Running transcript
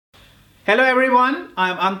Hello everyone,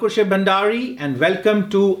 I am Ankur Bhandari and welcome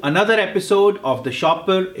to another episode of The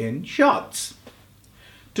Shopper in Shorts.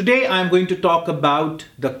 Today I am going to talk about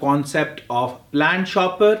the concept of planned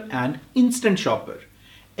shopper and instant shopper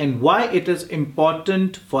and why it is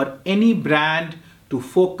important for any brand to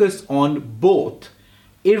focus on both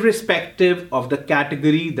irrespective of the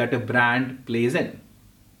category that a brand plays in.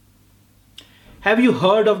 Have you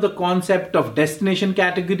heard of the concept of destination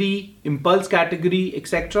category, impulse category,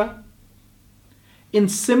 etc.? In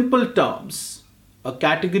simple terms, a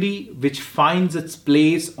category which finds its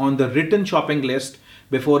place on the written shopping list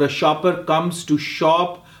before a shopper comes to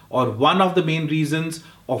shop, or one of the main reasons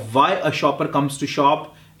of why a shopper comes to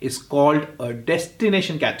shop, is called a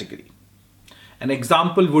destination category. An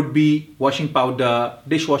example would be washing powder,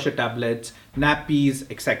 dishwasher tablets, nappies,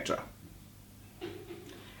 etc.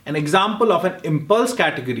 An example of an impulse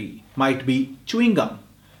category might be chewing gum,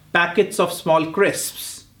 packets of small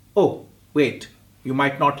crisps. Oh, wait, you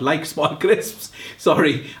might not like small crisps.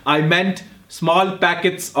 Sorry, I meant small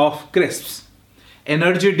packets of crisps,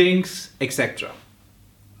 energy drinks, etc.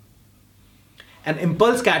 An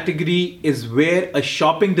impulse category is where a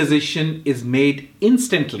shopping decision is made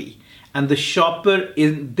instantly, and the shopper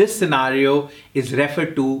in this scenario is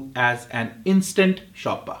referred to as an instant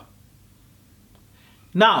shopper.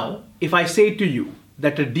 Now, if I say to you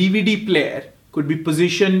that a DVD player could be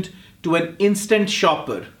positioned to an instant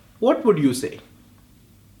shopper, what would you say?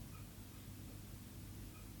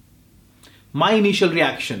 My initial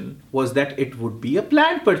reaction was that it would be a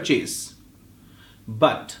planned purchase.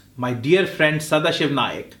 But my dear friend Sadashiv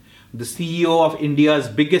Naik, the CEO of India's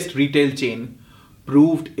biggest retail chain,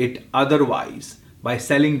 proved it otherwise by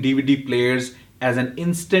selling DVD players as an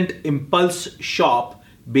instant impulse shop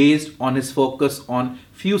based on his focus on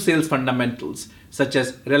few sales fundamentals such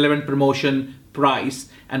as relevant promotion, price,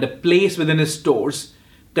 and a place within his stores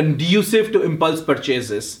conducive to impulse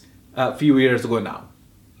purchases a few years ago now.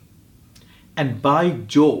 And by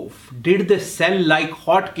Jove, did they sell like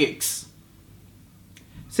hotcakes?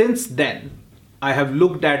 Since then, I have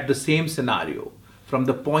looked at the same scenario from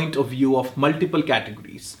the point of view of multiple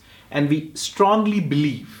categories, and we strongly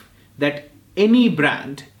believe that any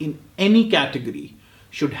brand in any category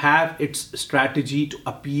should have its strategy to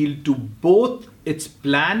appeal to both its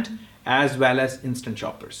planned as well as instant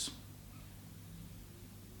shoppers.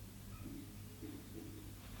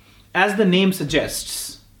 As the name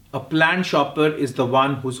suggests, a planned shopper is the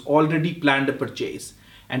one who's already planned a purchase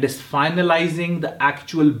and is finalizing the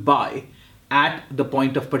actual buy at the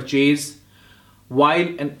point of purchase, while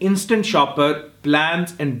an instant shopper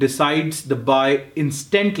plans and decides the buy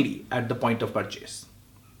instantly at the point of purchase.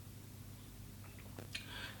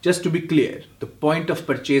 Just to be clear, the point of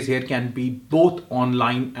purchase here can be both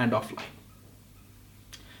online and offline.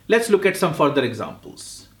 Let's look at some further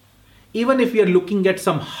examples. Even if we are looking at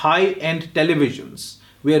some high-end televisions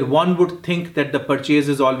where one would think that the purchase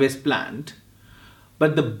is always planned,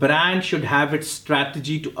 but the brand should have its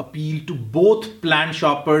strategy to appeal to both planned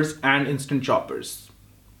shoppers and instant shoppers.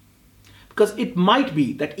 Because it might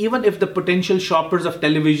be that even if the potential shoppers of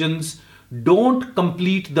televisions don't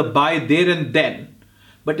complete the buy there and then,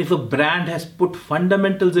 but if a brand has put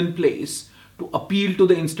fundamentals in place to appeal to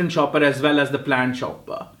the instant shopper as well as the planned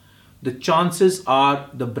shopper, the chances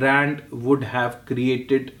are the brand would have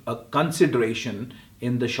created a consideration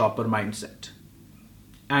in the shopper mindset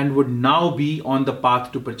and would now be on the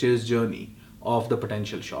path to purchase journey of the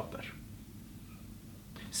potential shopper.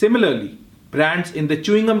 Similarly, brands in the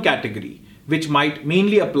chewing gum category, which might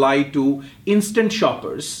mainly apply to instant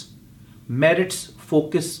shoppers, merits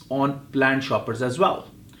focus on planned shoppers as well.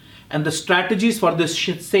 And the strategies for this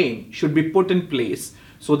same should be put in place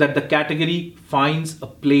so that the category finds a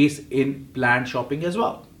place in planned shopping as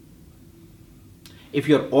well. If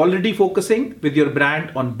you're already focusing with your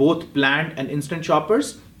brand on both planned and instant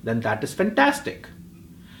shoppers, then that is fantastic.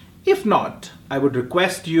 If not, I would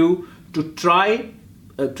request you to try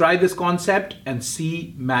this concept and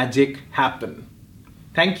see magic happen.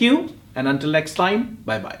 Thank you, and until next time,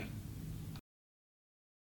 bye-bye.